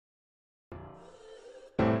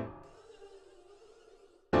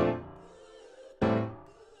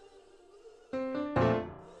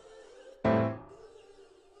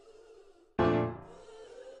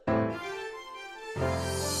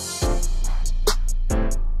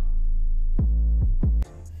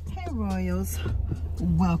guys,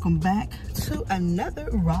 welcome back to another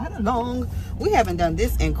ride along. We haven't done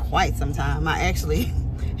this in quite some time. I actually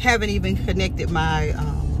haven't even connected my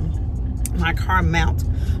my car mount,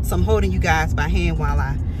 so I'm holding you guys by hand while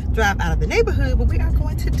I drive out of the neighborhood. But we are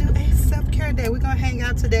going to do a self-care day. We're gonna hang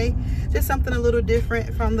out today, just something a little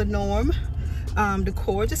different from the norm.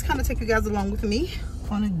 Decor, just kind of take you guys along with me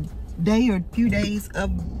on a day or few days of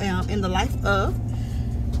in the life of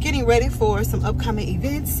getting ready for some upcoming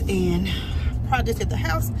events and projects at the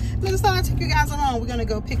house. And then I take you guys along. We're gonna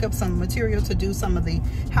go pick up some material to do some of the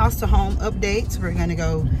house to home updates. We're gonna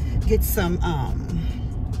go get some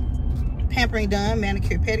pampering done,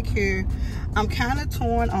 manicure, pedicure. I'm kind of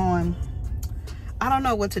torn on, I don't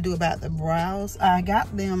know what to do about the brows. I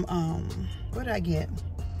got them, what did I get?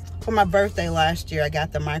 For my birthday last year, I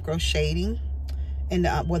got the micro shading and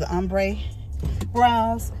with the ombre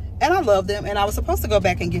brows. And I love them, and I was supposed to go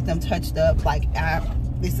back and get them touched up. Like,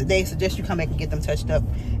 they suggest you come back and get them touched up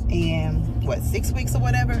in, what, 6 weeks or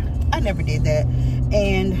whatever? I never did that.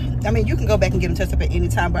 And, I mean, you can go back and get them touched up at any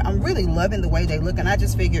time, but I'm really loving the way they look, and I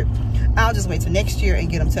just figured I'll just wait till next year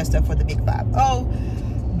and get them touched up for the big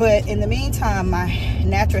 5-0. But in the meantime, my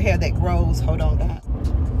natural hair that grows, hold on, guys.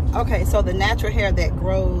 Okay, so the natural hair that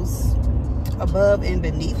grows above and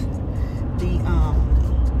beneath the,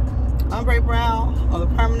 ombre brow or the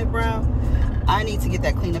permanent brow, I need to get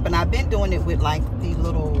that cleaned up. And I've been doing it with like the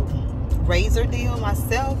little razor deal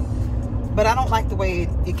myself, but I don't like the way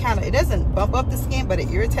it doesn't bump up the skin, but it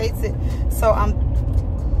irritates it. So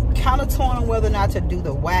I'm kind of torn on whether or not to do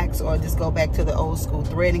the wax or just go back to the old school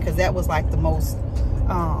threading, because that was like the most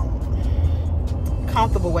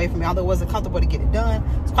comfortable way for me. Although it wasn't comfortable to get it done,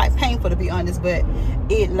 it's quite painful to be honest, but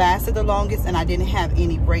it lasted the longest and I didn't have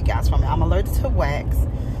any breakouts from it. I'm allergic to wax.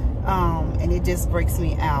 And it just breaks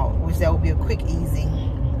me out, which that would be a quick, easy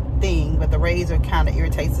thing, but the razor kind of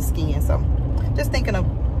irritates the skin. So just thinking of,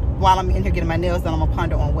 while I'm in here getting my nails done, I'm gonna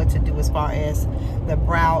ponder on what to do as far as the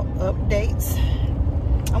brow updates.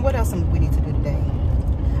 And what else we need to do today?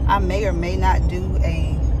 I may or may not do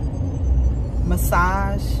a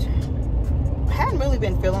massage. I hadn't really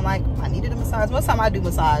been feeling like I needed a massage. Most time I do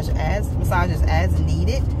massages as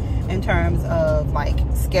needed, in terms of like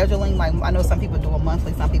scheduling. Like, I know some people do them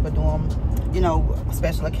monthly, some people do them, you know,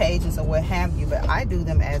 special occasions or what have you, but I do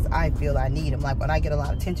them as I feel I need them. Like when I get a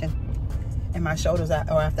lot of tension in my shoulders,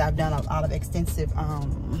 or after I've done a lot of extensive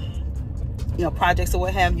you know, projects or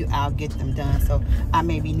what have you, I'll get them done. So I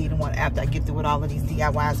may be needing one after I get through with all of these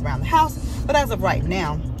DIYs around the house, but as of right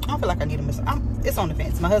now, I don't feel like I need a massage. It's on the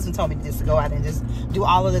fence. My husband told me just to go out and just do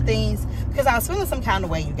all of the things, because I was feeling some kind of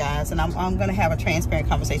way, you guys, and I'm going to have a transparent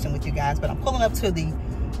conversation with you guys. But I'm pulling up to the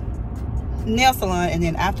nail salon, and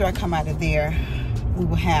then after I come out of there, we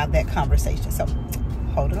will have that conversation. So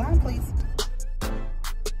hold it on, please.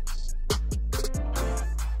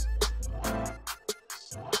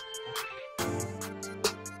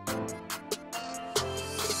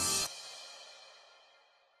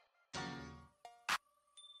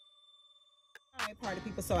 Party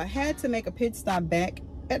people, so I had to make a pit stop back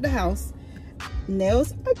at the house.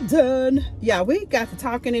 Nails are done. Yeah, we got to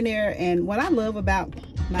talking in there, and what I love about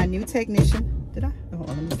my new technician, hold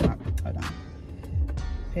on, let me stop. Hold on.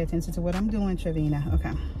 Pay attention to what I'm doing, Travina.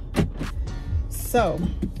 Okay. So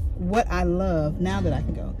what I love, now that I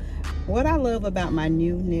can go, what I love about my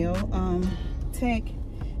new nail tech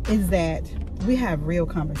is that we have real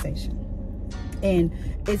conversation. And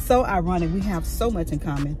it's so ironic. We have so much in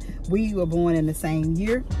common. We were born in the same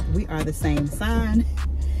year. We are the same sign.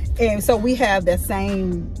 And so we have that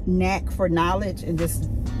same knack for knowledge and just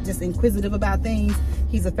inquisitive about things.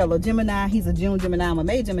 He's a fellow Gemini. He's a June Gemini. I'm a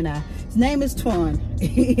May Gemini. His name is Twan.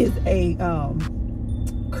 He is a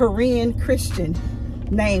Korean Christian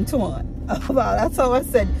named Twan. So I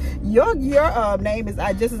said, your name is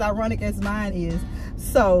just as ironic as mine is.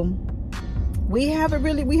 So we have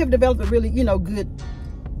developed a really, you know, good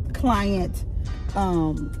client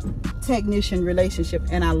technician relationship,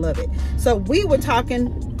 and I love it. So we were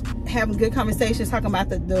talking, having good conversations, talking about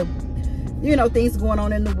the you know, things going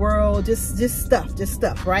on in the world, just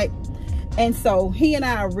stuff, right? And so he and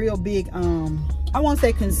I are real big I won't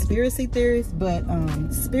say conspiracy theories, but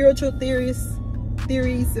spiritual theories,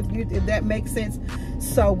 if that makes sense.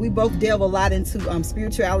 So we both delve a lot into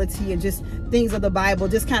spirituality and just things of the Bible,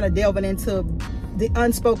 just kind of delving into the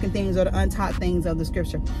unspoken things or the untaught things of the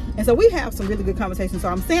scripture. And so we have some really good conversations. So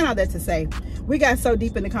I'm saying all that to say, we got so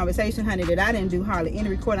deep in the conversation, honey, that I didn't do hardly any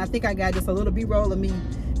recording. I think I got just a little B-roll of me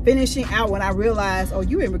finishing out when I realized, oh,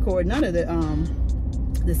 you didn't record none of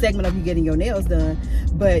the segment of you getting your nails done.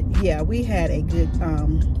 But yeah, we had a good,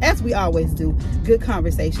 as we always do, good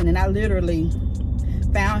conversation. And I literally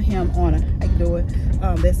found him on how you do it?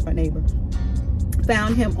 That's my neighbor.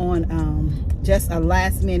 Found him on just a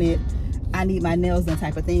last minute, I need my nails done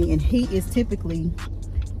type of thing, and he is typically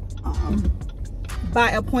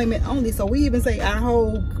by appointment only. So we even say our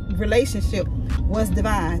whole relationship was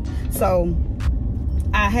divine. So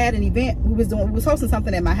I had an event we was hosting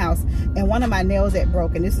something at my house, and one of my nails that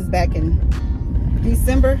broke, and this is back in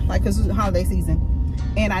December, like, because it was the holiday season,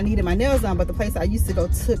 and I needed my nails done, but the place I used to go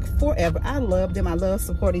took forever. I love them. I love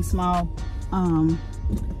supporting small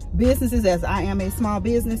businesses, as I am a small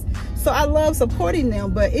business, so I love supporting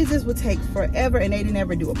them, but it just would take forever, and they didn't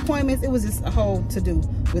ever do appointments. It was just a whole to-do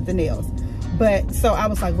with the nails. But so I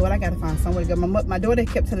was like, Lord, I gotta find somewhere to go. My daughter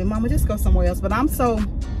kept telling me, Mama, just go somewhere else. But I'm so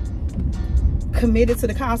committed to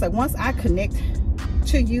the cause. Like, once I connect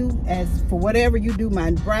to you, as for whatever you do,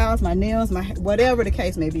 my brows, my nails, my whatever the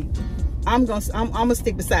case may be, I'm gonna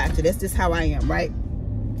stick beside you. That's just how I am, right?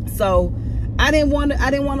 So I didn't want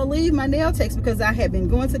to leave my nail techs, because I had been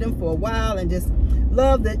going to them for a while and just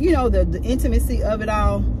love the, you know, the intimacy of it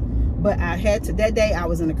all. But I had to, that day I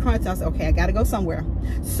was in a crunch. I was like, okay, I gotta go somewhere.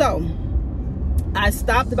 So I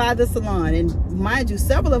stopped by the salon, and mind you,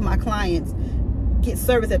 several of my clients get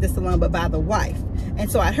service at the salon, but by the wife.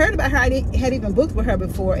 And so I heard about her. I had even booked with her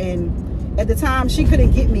before, and at the time she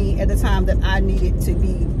couldn't get me at the time that I needed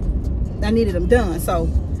them done. So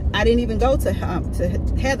I didn't even go to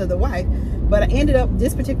Heather, the wife. But I ended up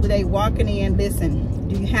this particular day walking in. Listen,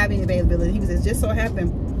 do you have any availability? He says, just so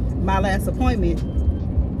happened my last appointment,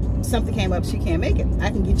 something came up, she can't make it. I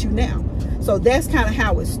can get you now. So that's kind of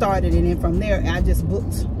how it started, and then from there I just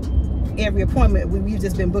booked every appointment. We've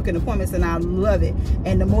just been booking appointments, and I love it.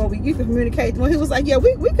 And the more you can communicate, when he was like, yeah,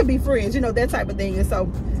 we could be friends, you know, that type of thing. And so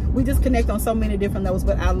we just connect on so many different levels.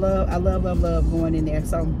 But I love going in there.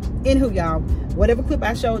 So anywho, y'all, whatever clip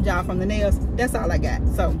I showed y'all from the nails, that's all I got.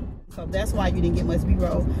 So that's why you didn't get much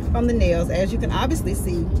B-roll from the nails. As you can obviously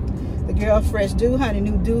see, the girl fresh do honey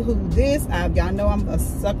new do who this. Y'all know I'm a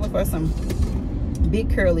sucker for some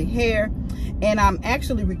big curly hair, and I'm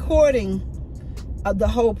actually recording the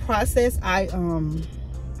whole process. I don't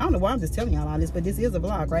know why I'm just telling y'all all this, but this is a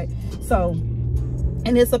vlog, right? So,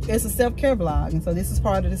 and it's a self-care vlog, and so this is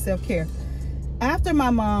part of the self-care. After my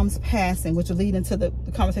mom's passing, which will lead into the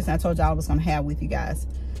conversation I told y'all I was going to have with you guys,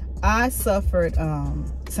 I suffered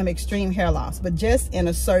some extreme hair loss, but just in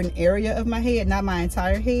a certain area of my head, not my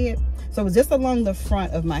entire head. So it was just along the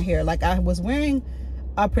front of my hair. Like, I was wearing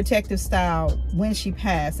a protective style when she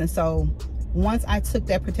passed, and so once I took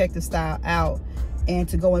that protective style out and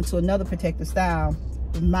to go into another protective style,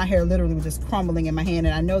 my hair literally was just crumbling in my hand.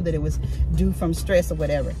 And I know that it was due from stress or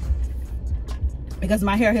whatever, because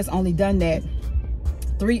my hair has only done that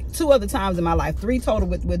two other times in my life. 3 total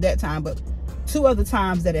with that time, but 2 other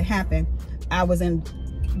times that it happened, I was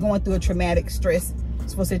going through a traumatic,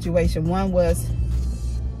 stressful situation. One was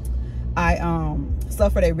I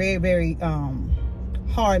suffered a very, very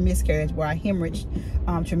hard miscarriage where I hemorrhaged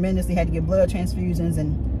tremendously, had to get blood transfusions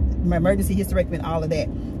and my emergency hysterectomy and all of that.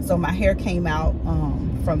 So my hair came out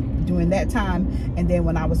from during that time, and then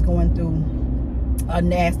when I was going through a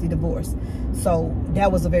nasty divorce. So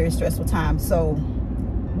that was a very stressful time. So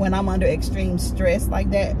when I'm under extreme stress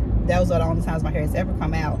like that, those are the only times my hair has ever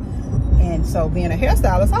come out. And so being a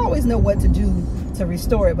hairstylist, I always know what to do to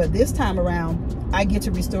restore it, but this time around I get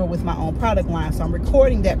to restore with my own product line. So I'm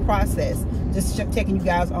recording that process, just taking you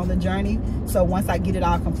guys on the journey. So once I get it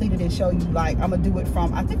all completed and show you, like, I'm gonna do it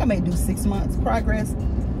from, I think I may do 6 months progress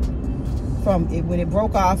from it when it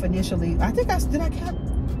broke off initially. I think I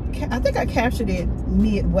captured it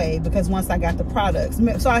midway, because once I got the products,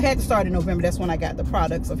 so I had to start in November. That's when I got the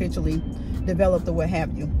products officially developed or what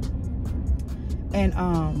have you. And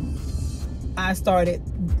I started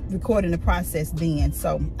recording the process then.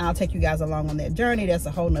 So I'll take you guys along on that journey. That's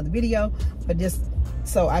a whole nother video. But just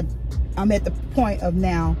so I'm at the point of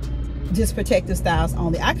now just protective styles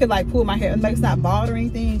only. I could like pull my hair, it's not bald or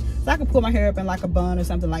anything, so I could pull my hair up in like a bun or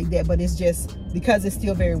something like that, but it's just because it's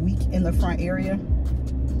still very weak in the front area,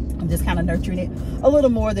 I'm just kind of nurturing it a little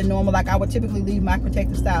more than normal. Like, I would typically leave my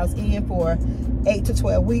protective styles in for 8 to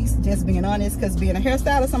 12 weeks, just being honest, because being a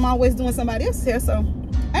hairstylist, I'm always doing somebody else's hair, so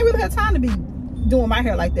I ain't really have time to be doing my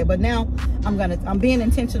hair like that. But now I'm being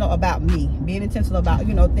intentional about me, being intentional about,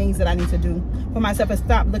 you know, things that I need to do for myself, and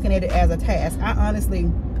stop looking at it as a task. I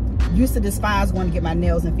honestly used to despise wanting to get my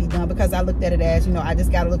nails and feet done, because I looked at it as, you know, I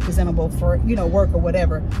just got to look presentable for, you know, work or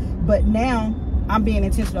whatever. But now I'm being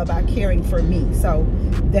intentional about caring for me. So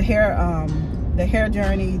the hair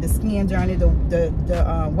journey, the skin journey,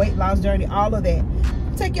 the weight loss journey, all of that,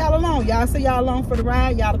 take y'all along. Y'all see y'all along for the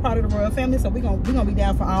ride. Y'all a part of the royal family, so we're gonna be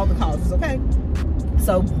down for all the causes, okay?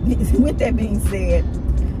 So with that being said,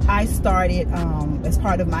 I started as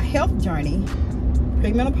part of my health journey,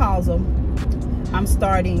 premenopausal, I'm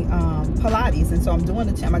starting Pilates. And so I'm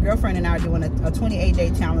doing my girlfriend and I are doing a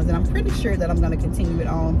 28-day challenge, and I'm pretty sure that I'm going to continue it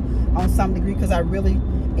on some degree, because I really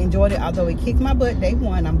enjoyed it. Although it kicked my butt day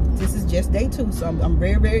one, this is just day two, so I'm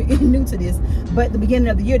very, very new to this. But the beginning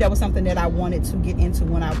of the year, that was something that I wanted to get into.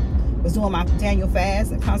 When I was doing my Daniel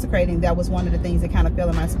fast and consecrating, that was one of the things that kind of fell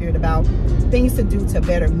in my spirit about things to do to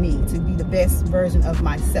better me, to be the best version of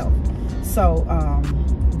myself. So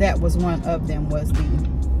that was one of them, was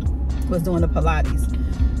doing the Pilates.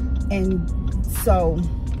 And so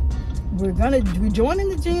we're joining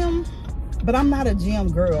the gym, but I'm not a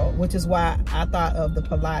gym girl, which is why I thought of the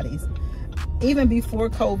Pilates. Even before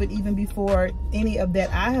COVID, even before any of that,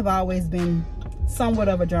 I have always been somewhat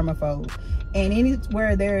of a germaphobe. And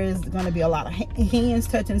anywhere there is going to be a lot of hands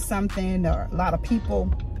touching something, or a lot of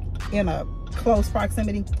people in a close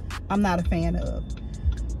proximity, I'm not a fan of.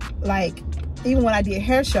 Like, even when I did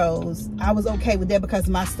hair shows, I was okay with that because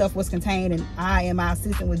my stuff was contained and I and my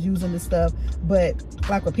assistant was using the stuff. But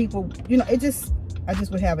like with people, you know, I just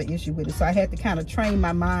would have an issue with it. So I had to kind of train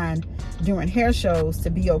my mind during hair shows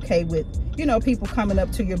to be okay with, you know, people coming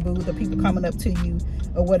up to your booth or people coming up to you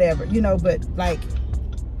or whatever, you know. But like,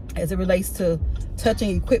 as it relates to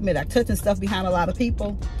touching equipment, like touching stuff behind a lot of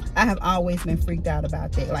people, I have always been freaked out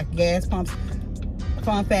about that. Like gas pumps.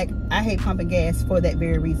 Fun fact, I hate pumping gas for that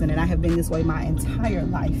very reason, and I have been this way my entire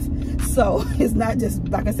life. So it's not just,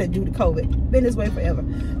 like I said, due to COVID. Been this way forever.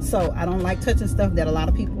 So I don't like touching stuff that a lot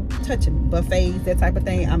of people touching. Buffets, that type of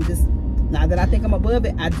thing. I'm just, now that I think I'm above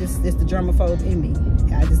it, it's the germaphobe in me.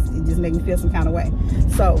 It just makes me feel some kind of way.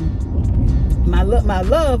 So my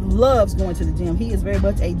love loves going to the gym. He is very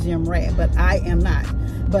much a gym rat, but I am not.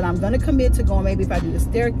 But I'm going to commit to going, maybe if I do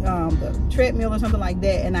the treadmill or something like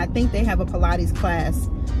that. And I think they have a Pilates class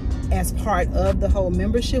as part of the whole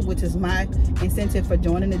membership, which is my incentive for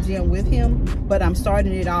joining the gym with him. But I'm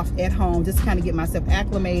starting it off at home, just to kind of get myself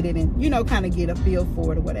acclimated and, you know, kind of get a feel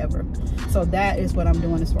for it or whatever. So that is what I'm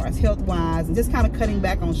doing as far as health-wise, and just kind of cutting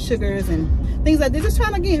back on sugars and things like that. Just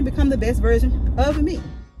trying to, again, become the best version of me.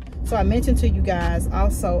 So I mentioned to you guys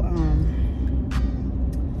also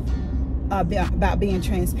about being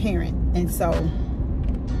transparent. And so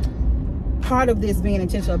part of this being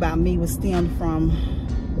intentional about me was stemmed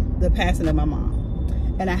from the passing of my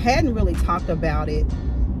mom. And I hadn't really talked about it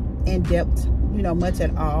in depth, you know, much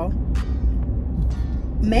at all.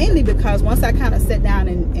 Mainly because once I kind of sat down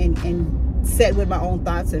and sat with my own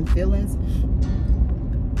thoughts and feelings,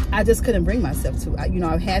 I just couldn't bring myself to it. You know,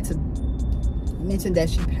 I had to mention that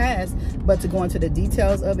she passed, but to go into the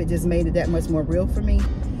details of it just made it that much more real for me.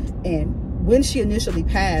 And when she initially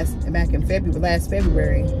passed back in last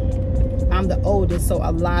February, I'm the oldest, so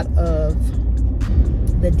a lot of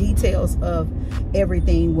the details of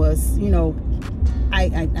everything was, you know,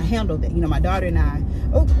 I handled it. You know, my daughter and I,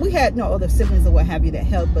 we had no other siblings or what have you that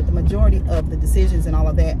helped, but the majority of the decisions and all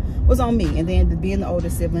of that was on me. And then being the older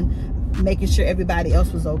sibling, making sure everybody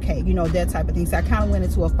else was okay, you know, that type of thing. So I kind of went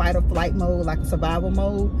into a fight or flight mode, like a survival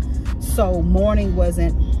mode. So mourning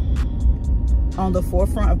wasn't on the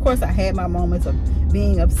forefront. Of course, I had my moments of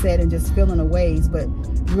being upset and just feeling a ways, but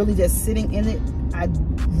really just sitting in it, I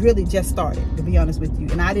really just started, to be honest with you.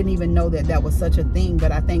 And I didn't even know that that was such a thing,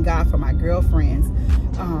 but I thank God for my girlfriends,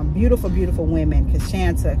 beautiful, beautiful women,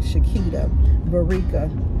 Kashanta, Shakita, Barika,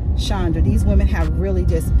 Chandra. These women have really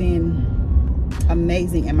just been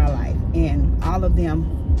amazing in my life, and all of them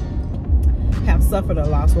have suffered a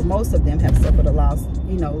loss. Well, most of them have suffered a loss,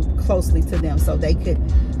 you know, closely to them, so they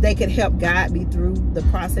could help guide me through the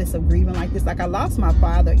process of grieving like this. Like, I lost my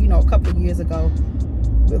father, you know, a couple of years ago,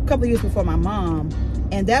 a couple of years before my mom,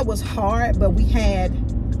 and that was hard, but we had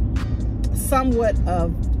somewhat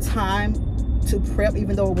of time to prep,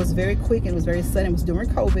 even though it was very quick and it was very sudden. It was during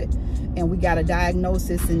COVID, and we got a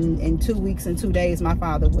diagnosis, and in 2 weeks and 2 days my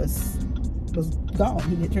father was gone.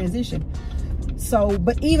 He did transition. So,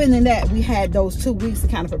 but even in that, we had those 2 weeks to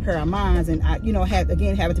kind of prepare our minds, and I, you know, having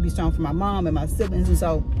to be strong for my mom and my siblings. And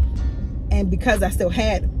so, and because I still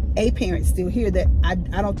had a parent still here, that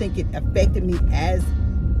I don't think it affected me as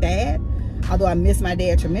bad. Although I miss my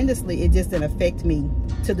dad tremendously, it just didn't affect me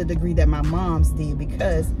to the degree that my mom's did,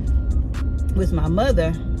 because with my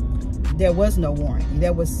mother, there was no warning.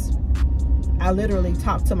 I literally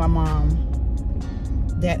talked to my mom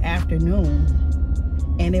that afternoon,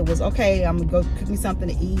 and it was, okay, I'm gonna go cook me something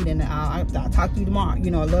to eat, and I'll talk to you tomorrow. You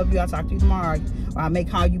know, I love you, I'll talk to you tomorrow, or I may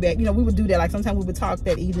call you back. You know, we would do that. Like, sometimes we would talk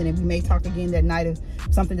that evening, and we may talk again that night if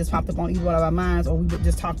something just popped up on either one of our minds, or we would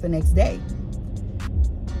just talk the next day.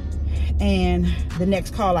 And the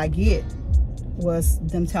next call I get was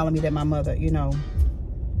them telling me that my mother, you know,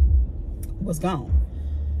 was gone.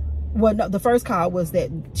 Well, no, the first call was that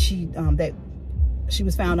she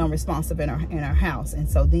was found unresponsive in her house. And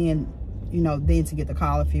so then, you know, then to get the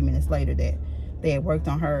call a few minutes later that they had worked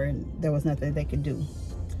on her and there was nothing they could do.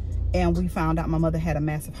 And we found out my mother had a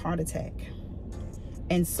massive heart attack.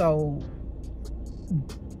 And so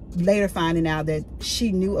later finding out that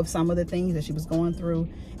she knew of some of the things that she was going through,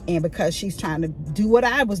 and because she's trying to do what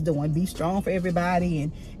I was doing, be strong for everybody,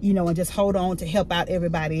 and, you know, and just hold on to help out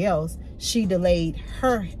everybody else, she delayed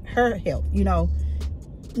her health. You know,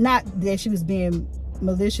 not that she was being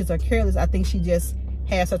malicious or careless. I think she just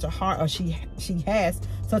has such a heart, or she has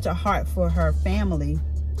such a heart for her family,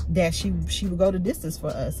 that she would go the distance for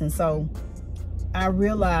us. And so I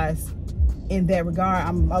realized in that regard,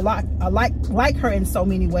 I like her in so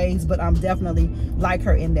many ways, but I'm definitely like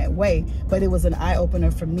her in that way. But it was an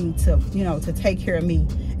eye-opener for me to, you know, to take care of me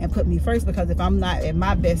and put me first, because if I'm not at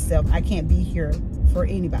my best self, I can't be here for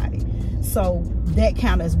anybody. So that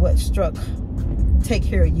kind of is what struck, take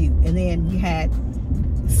care of you. And then you had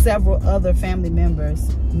several other family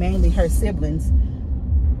members, mainly her siblings,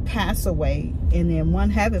 pass away, and then one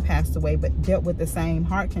haven't passed away but dealt with the same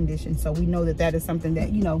heart condition. So we know that that is something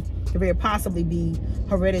that, you know, could very possibly be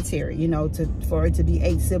hereditary. You know, for it to be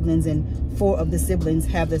 8 siblings and 4 of the siblings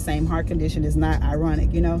have the same heart condition is not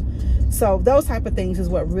ironic, you know. So those type of things is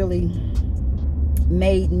what really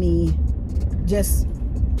made me just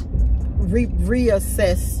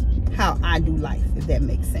reassess how I do life, if that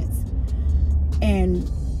makes sense, and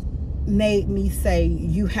made me say,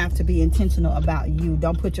 you have to be intentional about you.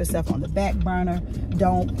 Don't put yourself on the back burner.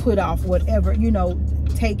 Don't put off whatever, you know.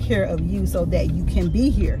 Take care of you so that you can be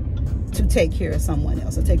here to take care of someone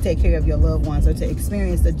else, or take care of your loved ones, or to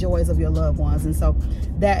experience the joys of your loved ones. And so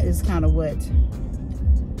that is kind of what,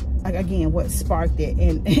 again, what sparked it.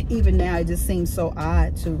 And even now it just seems so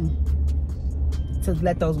odd to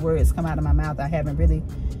let those words come out of my mouth. I haven't really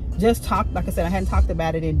just talked, like I said, I hadn't talked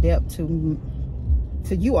about it in depth to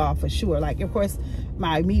you all for sure. Like, of course,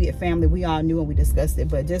 my immediate family, we all knew and we discussed it,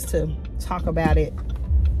 but just to talk about it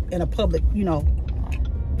in a public, you know,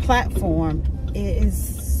 platform,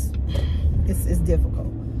 it's difficult.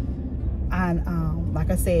 And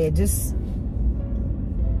like I said, just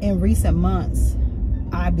in recent months,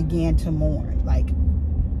 I began to mourn, like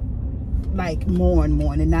mourn,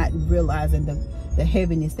 and not realizing the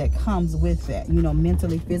heaviness that comes with that, you know,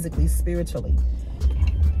 mentally, physically, spiritually.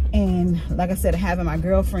 And like I said, having my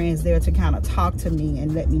girlfriends there to kind of talk to me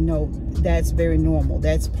and let me know that's very normal.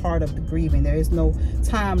 That's part of the grieving. There is no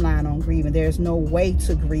timeline on grieving. There's no way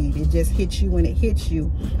to grieve. It just hits you when it hits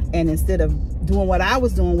you. And instead of doing what I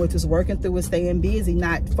was doing, which was working through it, staying busy,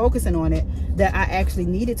 not focusing on it, that I actually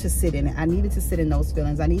needed to sit in it. I needed to sit in those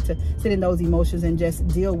feelings. I need to sit in those emotions and just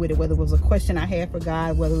deal with it, whether it was a question I had for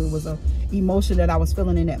God, whether it was an emotion that I was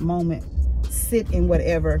feeling in that moment, sit in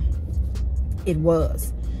whatever it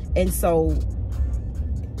was. And so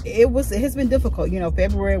it has been difficult. You know,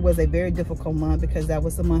 February was a very difficult month because that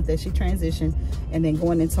was the month that she transitioned, and then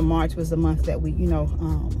going into March was the month that we, you know,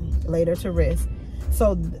 laid her to rest.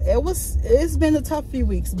 So it's been a tough few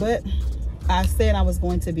weeks, but I said I was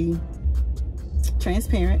going to be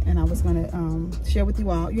transparent, and I was going to share with you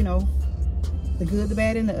all, you know, the good, the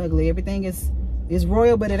bad, and the ugly. Everything is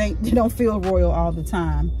royal, but it don't feel royal all the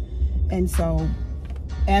time. And so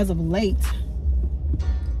as of late,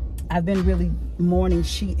 I've been really mourning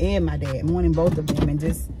she and my dad, mourning both of them, and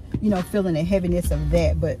just, you know, feeling the heaviness of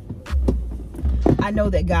that. But I know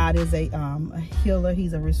that God is a healer.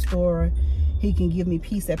 He's a restorer. He can give me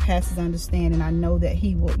peace that passes understanding. I know that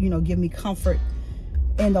he will, you know, give me comfort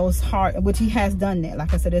in those hard, which he has done that.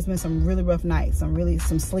 Like I said, there's been some really rough nights, some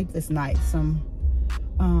sleepless nights, some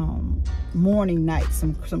mourning nights,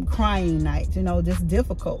 some crying nights, you know, just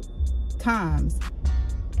difficult times.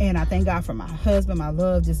 And I thank God for my husband, my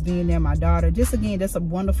love, just being there, my daughter. Just, again, that's a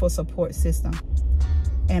wonderful support system.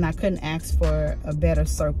 And I couldn't ask for a better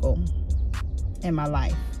circle in my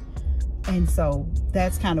life. And so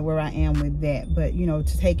that's kind of where I am with that. But, you know,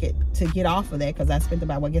 to get off of that, because I spent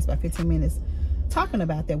about 15 minutes talking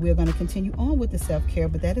about that. We're going to continue on with the self-care.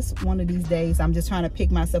 But that is one of these days I'm just trying to pick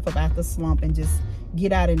myself up out the slump and just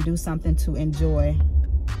get out and do something to enjoy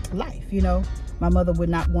life, you know. My mother would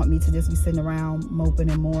not want me to just be sitting around moping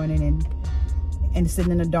and mourning and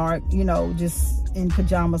sitting in the dark, you know, just in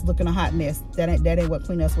pajamas looking a hot mess. That ain't what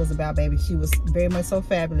Queen Us was about, baby. She was very much so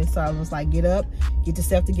fabulous. So I was like, get up, get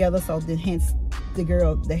yourself together. So then hence the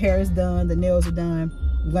hair is done, the nails are done.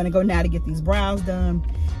 I'm gonna go now to get these brows done,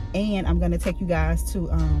 and I'm gonna take you guys to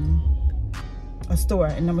a store,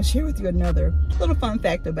 and I'm gonna share with you another little fun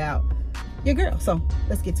fact about your girl. So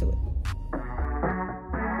let's get to it.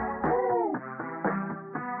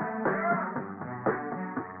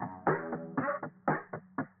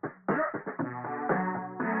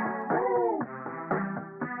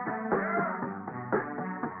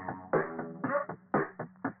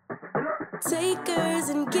 Takers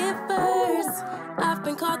and givers, I've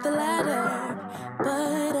been called the latter,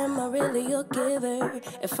 but am I really a giver?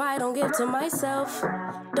 If I don't give to myself,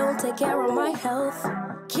 don't take care of my health,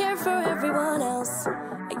 care for everyone else,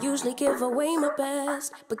 I usually give away my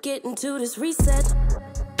best, but get into this reset.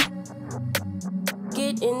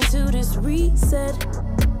 Get into this reset.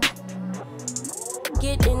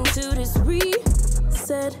 Get into this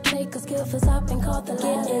reset. Takers, givers, I've been called the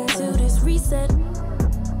latter. Get into this reset.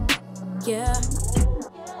 Yeah,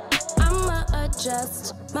 I'ma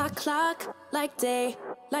adjust my clock like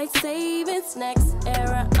daylight savings, next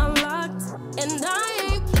era unlocked, and I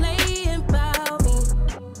ain't playing about me.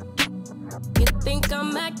 You think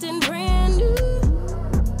I'm acting brand new,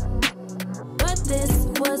 but this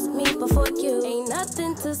was me before you. Ain't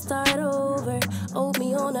nothing to start over, owe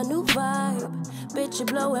me on a new vibe. Bitch, you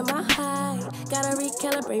blowing my high, gotta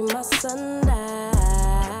recalibrate my sundial.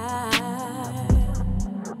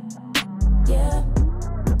 Yeah,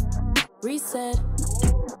 reset.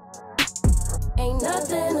 Ain't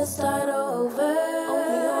nothing to start over.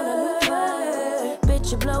 Only on a new vibe.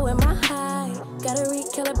 Bitch, you blowing my high. Gotta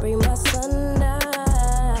recalibrate my sundial.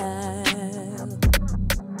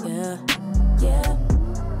 Yeah, yeah.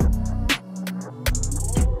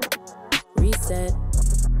 Reset.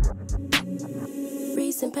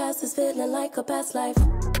 Recent past is feeling like a past life.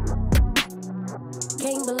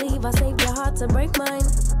 Can't believe I saved your heart to break mine.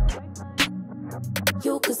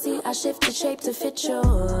 You could see I shifted shape to fit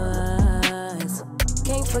yours.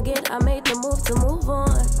 Can't forget I made the move to move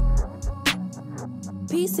on.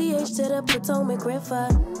 PCH to the Potomac River.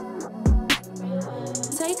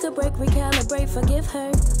 Take a break, recalibrate, forgive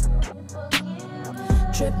her.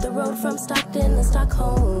 Trip the road from Stockton to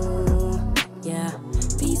Stockholm. Yeah,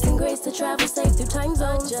 peace and grace to travel safe through time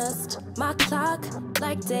zones. Adjust my clock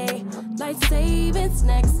like daylight savings,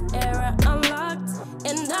 next era unlocked,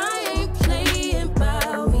 and I ain't playing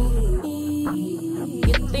about me.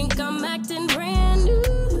 You think I'm acting brand new,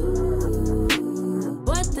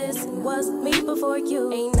 but this was me before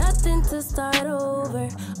you. Ain't nothing to start over,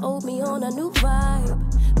 owe me on a new vibe.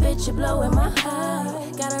 Bitch, you blowing my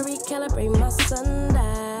high, gotta recalibrate my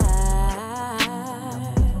sundial.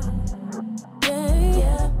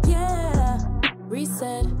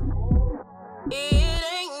 Reset. It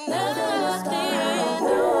ain't nothing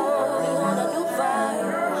on a new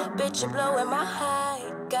vibe. Bitch, you blowing my high.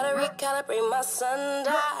 Gotta recalibrate my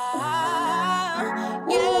sundial.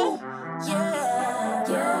 Yeah, yeah,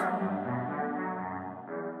 yeah.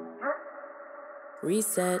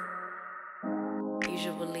 Reset.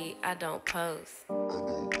 Usually I don't post.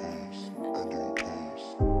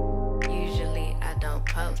 Usually I don't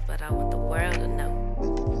post, but I want the world to know.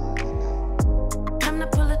 To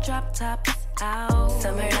pull the drop tops out.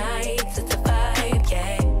 Summer nights, it's a vibe,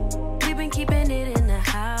 yeah. We've been keeping it in the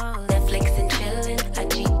house. Netflix and chillin', I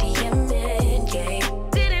GDM'in', yeah.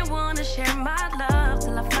 Didn't wanna share my love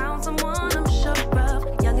till I found someone I'm sure of.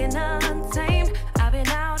 Young and untamed, I've been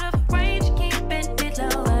out of range, keeping it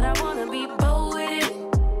low. But I wanna be bold with it.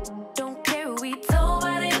 Don't care who we told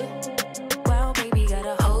about it. Wow, baby, got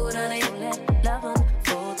a hold on it. Let love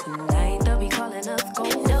unfold tonight. They'll be calling us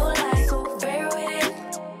gold. No lies, so fair with it.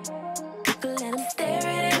 Let him stare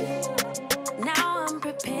at it. Now I'm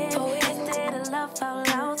prepared for it. Instead of love out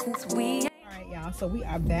loud since we. Alright, y'all, so we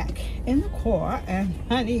are back in the car, and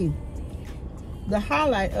honey, the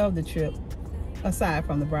highlight of the trip, aside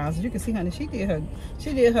from the brows, as you can see, honey, she did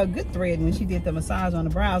her good thread when she did the massage on the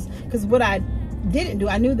brows. Because what I didn't do,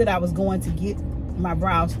 I knew that I was going to get my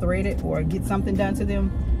brows threaded or get something done to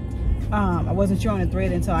them. I wasn't sure on the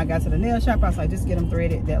thread until I got to the nail shop. I was like, just get them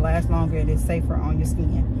threaded. That lasts longer and it's safer on your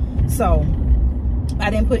skin. So I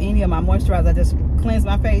didn't put any of my moisturizer. I just cleansed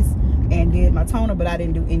my face and did my toner, but I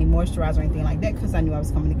didn't do any moisturizer or anything like that because I knew I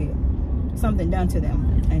was coming to get something done to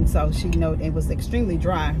them. And so she knew it was extremely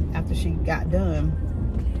dry after she got done.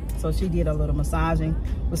 So she did a little massaging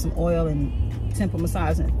with some oil and temple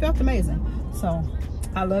massage, and it felt amazing. So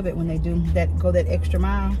I love it when they do that, go that extra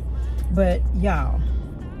mile. But y'all,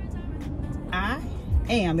 I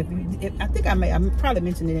think I probably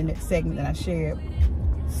mentioned it in that segment that I shared.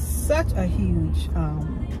 Such a huge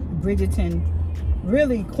Bridgerton,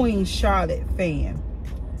 really Queen Charlotte fan.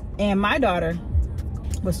 And my daughter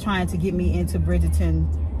was trying to get me into Bridgerton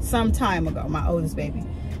some time ago, my oldest baby.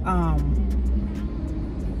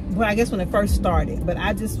 Well, I guess when it first started. But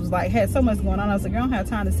I just was like, had so much going on. I was like, I don't have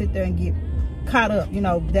time to sit there and get caught up. You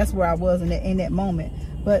know, that's where I was in that moment.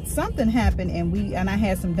 But something happened, and I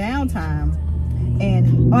had some downtime.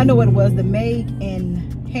 And I know what it was. The Meg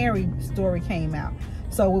and Harry story came out.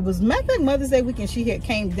 So it was, matter of fact, Mother's Day weekend, she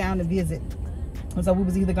came down to visit. And so we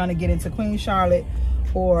was either going to get into Queen Charlotte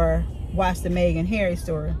or watch the Meg and Harry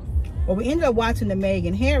story. Well, we ended up watching the Meg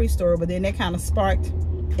and Harry story, but then that kind of sparked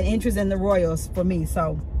an interest in the Royals for me.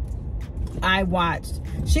 So I watched.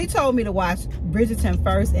 She told me to watch Bridgerton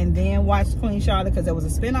first and then watch Queen Charlotte because there was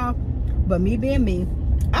a spinoff. But me being me,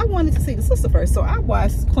 I wanted to see the sister first. So I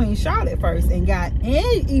watched Queen Charlotte first and got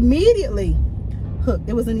immediately hooked.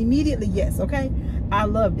 It was an immediately yes, okay? I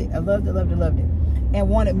loved it. I loved it, loved it, loved it. And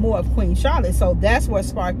wanted more of Queen Charlotte. So that's what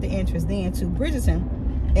sparked the interest then to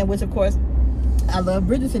Bridgerton. And which, of course, I love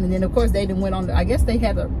Bridgerton. And then, of course, they didn't went on. I guess they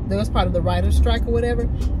had they was part of the writer's strike or whatever.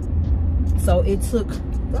 So it took.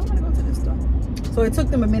 I want to go to this store. So it took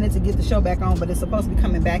them a minute to get the show back on, but it's supposed to be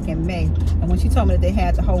coming back in May. And when she told me that they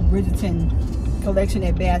had the whole Bridgerton collection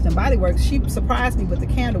at Bath and Body Works, she surprised me with the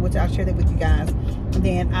candle, which I'll share that with you guys. And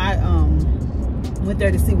then I went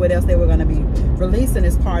there to see what else they were going to be releasing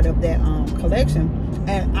as part of that collection.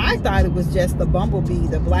 And I thought it was just the bumblebee,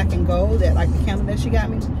 the black and gold, that like the candle that she got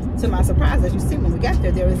me. To my surprise, as you see when we got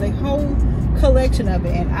there, there is a whole collection of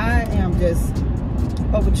it, and I am just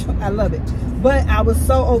overjoyed. I love it. But I was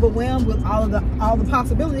so overwhelmed with all the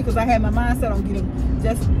possibility because I had my mind set on getting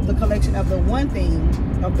just the collection of the one thing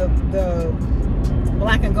of the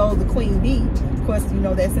black and gold, the Queen Bee. Of course, you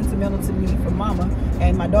know that's sentimental to me from Mama,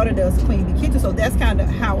 and my daughter does the Queen Bee kitchen, so that's kind of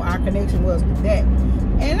how our connection was with that.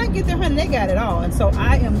 And I get there, honey, they got it all, and so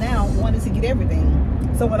I am now wanting to get everything.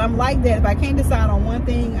 So when I'm like that, if I can't decide on one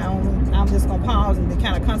thing, I'm just gonna pause and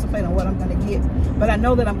kind of contemplate on what I'm gonna get. But I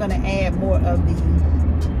know that I'm gonna add more of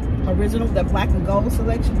the original, the black and gold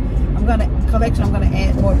selection. I'm gonna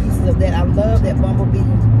add more pieces of that. I love that bumblebee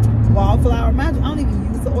wallflower. Mind you, I don't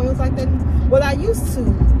even use the oils like that. Well, I used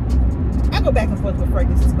to. I go back and forth with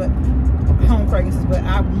fragrances, but home fragrances, but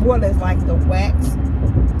I more or less like the wax,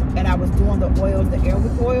 and I was doing the oils, the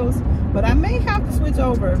Airwick oils. But I may have to switch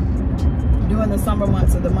over during the summer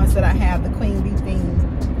months, or the months that I have the Queen Bee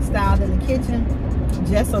theme styled in the kitchen,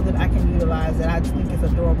 just so that I can utilize it. I just think it's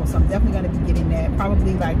adorable, so I'm definitely going to be getting that.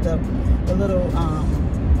 Probably like the little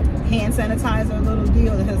hand sanitizer little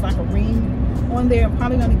deal that has like a ring on there. I'm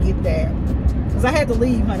probably going to get that because I had to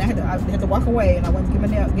leave, honey. I had to walk away, and I went to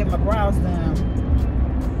get my brows done.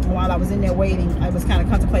 And while I was in there waiting, I was kind of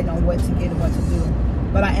contemplating on what to get and what to do.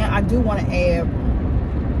 But I do want to add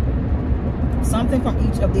something from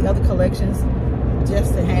each of the other collections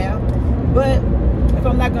just to have. But if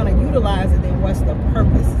I'm not going to utilize it, then what's the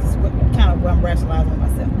purpose? It's what I'm rationalizing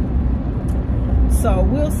myself. So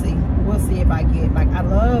we'll see. We'll see if I get, like, I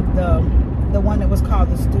love the one that was called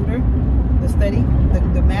the Studer, the Study,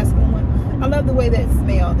 the masculine one. I love the way that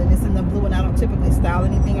smelled, and it's in the blue, and I don't typically style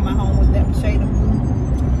anything in my home with that shade of blue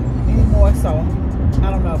anymore. So I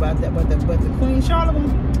don't know about that, but the Queen Charlotte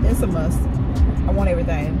one, it's a must. I want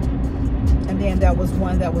everything. And then there was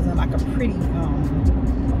one that was in like a pretty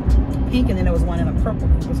pink, and then there was one in a purple.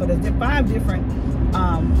 So there's 5 different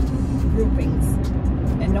groupings.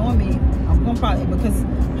 And knowing me, I'm gonna probably, because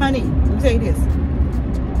honey, let me tell you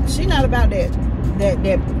this, she not about that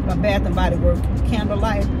Bath and Body Works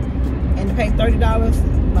candlelight, and to pay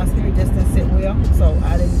 $30, my spirit just didn't sit well. So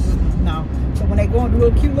I didn't no. So when they go and do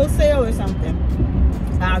a cute little sale or something,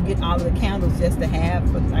 I'll get all of the candles just to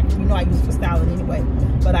have, but you know I use for styling anyway,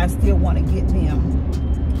 but I still want to get them.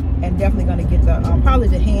 And definitely going to get the probably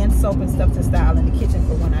the hand soap and stuff to style in the kitchen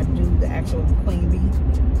for when I do the actual Queen Bee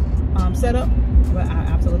setup. But I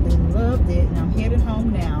absolutely loved it, and I'm headed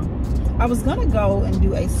home now. I was going to go and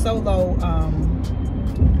do a solo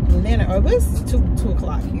dinner, or it was 2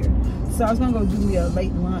 o'clock here, so I was going to go do me a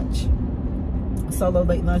late lunch, solo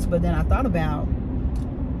late lunch. But then I thought about,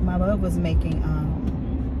 my love was making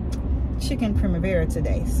chicken primavera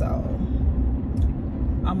today, so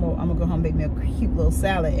I'm gonna go home and make me a cute little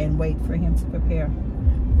salad and wait for him to prepare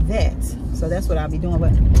that. So that's what I'll be doing.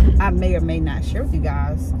 But I may or may not share with you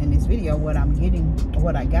guys in this video what I'm getting, or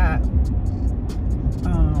what I got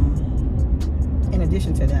in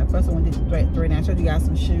addition to that. First I went to thread. I showed you guys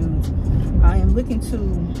some shoes. I am looking to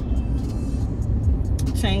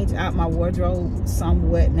change out my wardrobe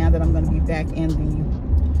somewhat now that I'm going to be back in the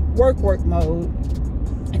work mode,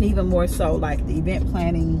 and even more so like the event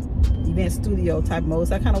planning, event studio type mode.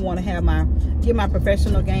 So I kind of want to have get my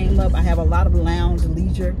professional game up. I have a lot of lounge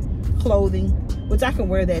leisure clothing, which I can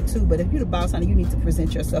wear that too, but if you're the boss, honey, you need to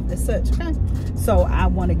present yourself as such, okay? So I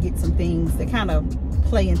want to get some things that kind of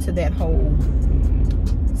play into that whole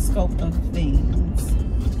scope of things.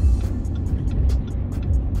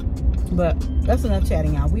 But that's enough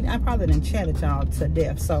chatting, y'all. I probably done chatted y'all to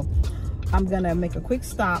death, so I'm gonna make a quick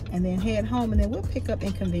stop and then head home, and then we'll pick up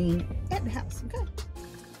and convene at the house, okay?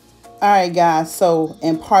 All right, guys, so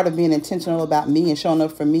and part of being intentional about me and showing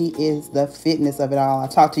up for me is the fitness of it all. I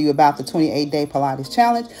talked to you about the 28-day Pilates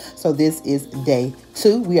challenge. So this is day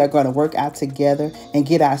 2. We are going to work out together and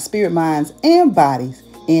get our spirit, minds, and bodies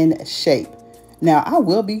in shape. Now, I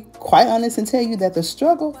will be quite honest and tell you that the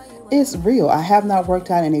struggle is real. I have not worked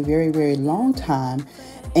out in a very, very long time.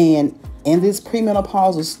 And in this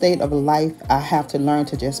premenopausal state of life, I have to learn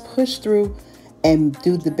to just push through and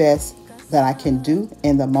do the best that I can do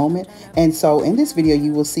in the moment. And so in this video,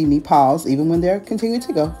 you will see me pause even when they're continuing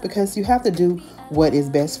to go, because you have to do what is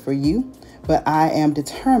best for you. But I am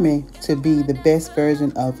determined to be the best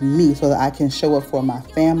version of me so that I can show up for my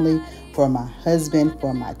family, for my husband,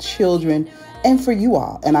 for my children, and for you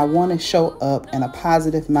all. And I want to show up in a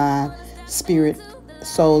positive mind, spirit,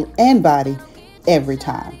 soul, and body every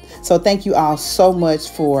time. So thank you all so much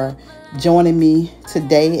for joining me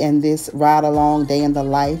today in this ride along day in the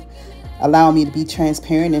life. Allow me to be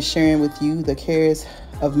transparent and sharing with you the cares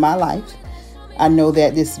of my life. I know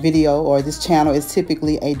that this video or this channel is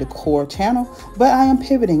typically a decor channel, but I am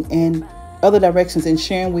pivoting in other directions and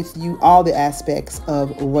sharing with you all the aspects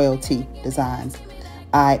of royalty designs.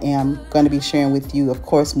 I am going to be sharing with you, of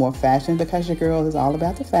course, more fashion, because your girl is all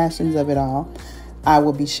about the fashions of it all. I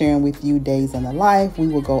will be sharing with you days in the life. We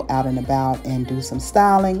will go out and about and do some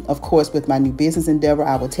styling. Of course, with my new business endeavor,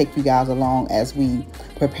 I will take you guys along as we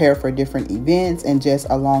prepare for different events and just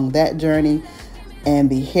along that journey.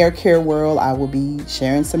 And the hair care world, I will be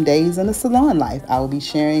sharing some days in the salon life. I will be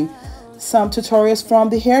sharing some tutorials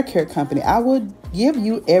from the hair care company. I will give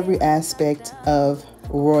you every aspect of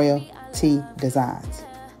royalty designs.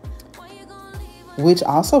 Which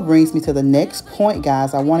also brings me to the next point,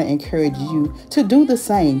 guys. I want to encourage you to do the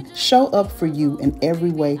same. Show up for you in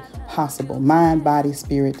every way possible. Mind, body,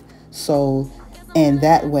 spirit, soul. And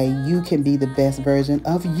that way you can be the best version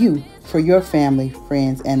of you for your family,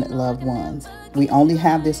 friends, and loved ones. We only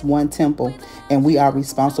have this one temple, and we are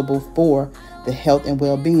responsible for the health and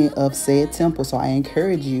well-being of said temple. So I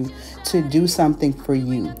encourage you to do something for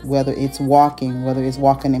you, whether it's walking, whether it's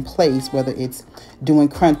walking in place, whether it's doing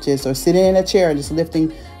crunches or sitting in a chair and just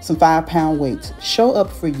lifting some 5-pound weights. Show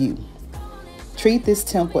up for you. Treat this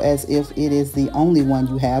temple as if it is the only one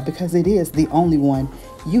you have, because it is the only one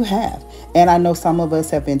you have. And I know some of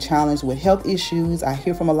us have been challenged with health issues. I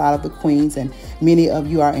hear from a lot of the queens, and many of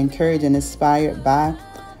you are encouraged and inspired by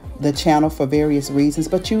the channel for various reasons,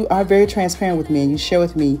 but you are very transparent with me and you share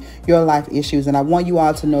with me your life issues. And I want you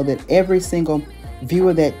all to know that every single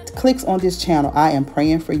viewer that clicks on this channel, I am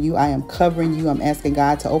praying for you. I am covering you. I'm asking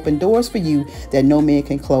God to open doors for you that no man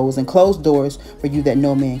can close, and close doors for you that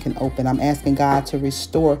no man can open. I'm asking God to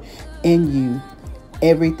restore in you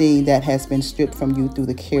everything that has been stripped from you through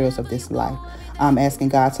the cares of this life. I'm asking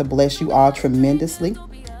God to bless you all tremendously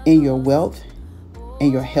in your wealth,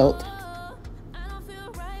 in your health,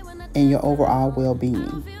 and your overall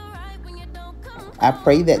well-being. I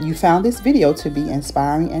pray that you found this video to be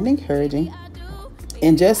inspiring and encouraging,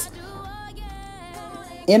 and just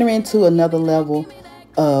enter into another level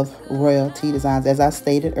of royalty designs. As I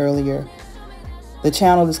stated earlier, the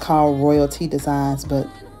channel is called Royalty Designs, but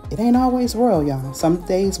it ain't always royal, y'all. Some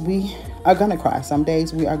days we are gonna cry. Some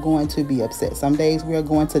days we are going to be upset. Some days we are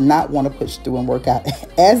going to not want to push through and work out.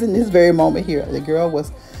 As in this very moment here, the girl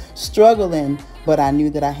was struggling, but I knew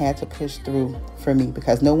that I had to push through for me,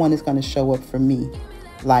 because no one is going to show up for me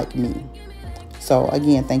like me. So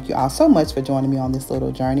again, thank you all so much for joining me on this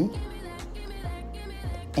little journey.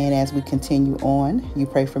 And as we continue on, you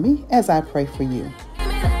pray for me as I pray for you.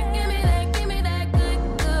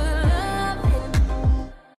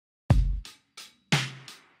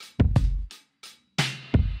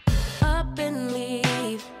 Up and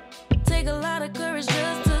leave. Take a lot of courage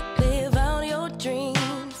just to live out your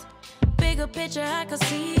dreams. Bigger picture I could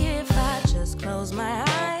see if I just close my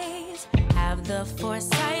eyes. Have the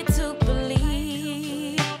foresight to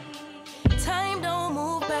believe. Time don't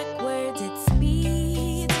move backwards, it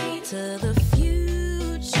speeds to the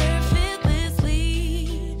future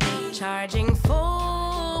fearlessly. Charging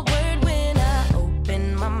forward when I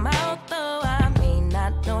open my mouth, though I may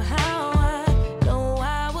not know how. I know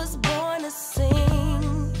I was born to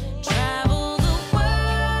sing. Travel the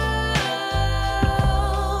world,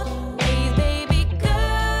 raise baby girls.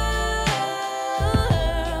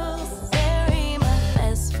 Bury my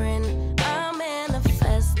best friend, I'm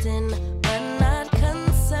manifesting, but not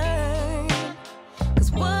concerned.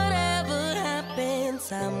 'Cause whatever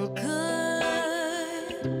happens, I'm good.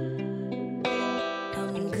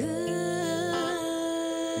 I'm good.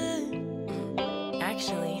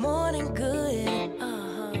 Actually, more than good.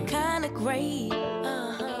 Kinda great.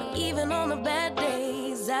 Even on the bad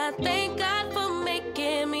days, I thank God for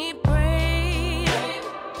making me brave.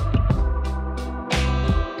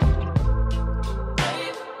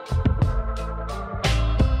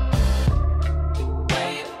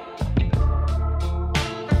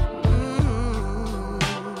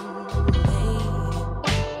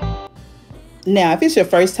 Now, if it's your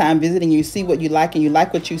first time visiting, you see what you like and you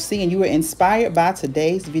like what you see, and you were inspired by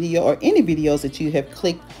today's video or any videos that you have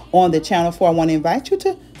clicked on the channel for, I want to invite you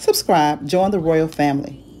to subscribe, join the Royal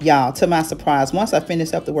family. Y'all, to my surprise, once I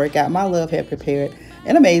finished up the workout, my love had prepared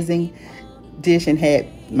an amazing dish and had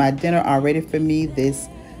my dinner already for me. This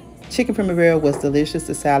chicken primavera was delicious.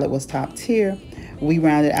 The salad was top tier. We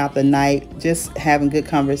rounded out the night just having good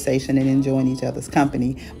conversation and enjoying each other's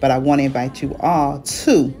company. But I want to invite you all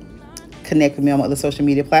to connect with me on other social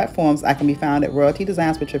media platforms. I can be found at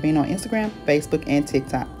RoyalTDesignswithTravina on Instagram, Facebook, and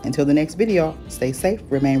TikTok. Until the next video, stay safe,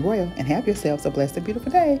 remain royal, and have yourselves a blessed and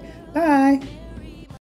beautiful day. Bye.